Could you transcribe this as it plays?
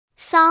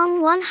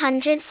Psalm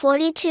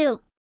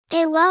 142.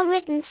 A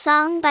well-written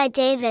song by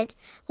David,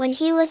 when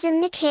he was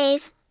in the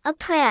cave, a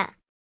prayer.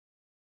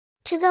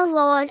 To the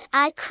Lord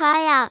I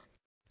cry out.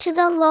 To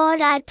the Lord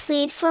I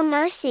plead for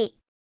mercy.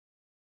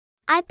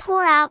 I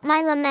pour out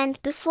my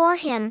lament before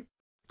him.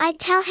 I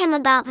tell him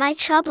about my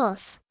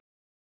troubles.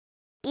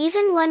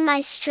 Even when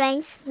my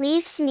strength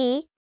leaves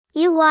me,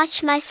 you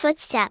watch my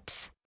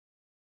footsteps.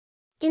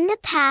 In the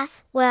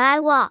path where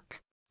I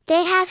walk,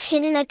 they have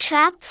hidden a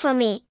trap for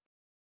me.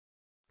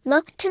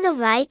 Look to the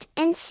right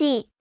and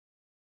see.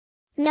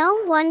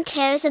 No one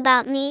cares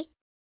about me.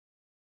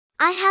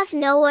 I have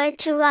nowhere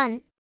to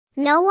run.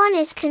 No one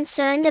is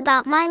concerned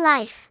about my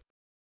life.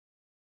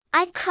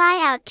 I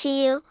cry out to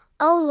you,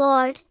 O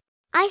Lord.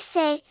 I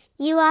say,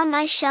 you are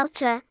my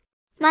shelter,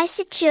 my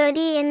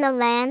security in the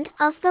land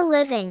of the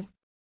living.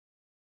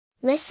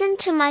 Listen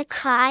to my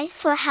cry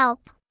for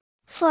help,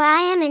 for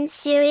I am in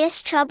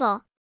serious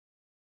trouble.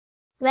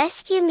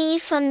 Rescue me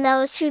from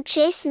those who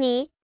chase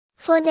me,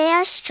 for they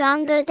are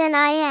stronger than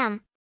I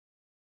am.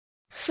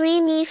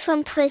 Free me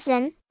from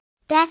prison,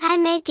 that I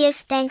may give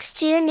thanks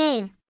to your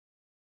name.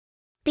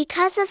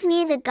 Because of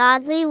me the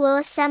godly will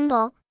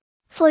assemble,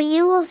 for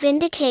you will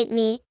vindicate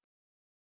me,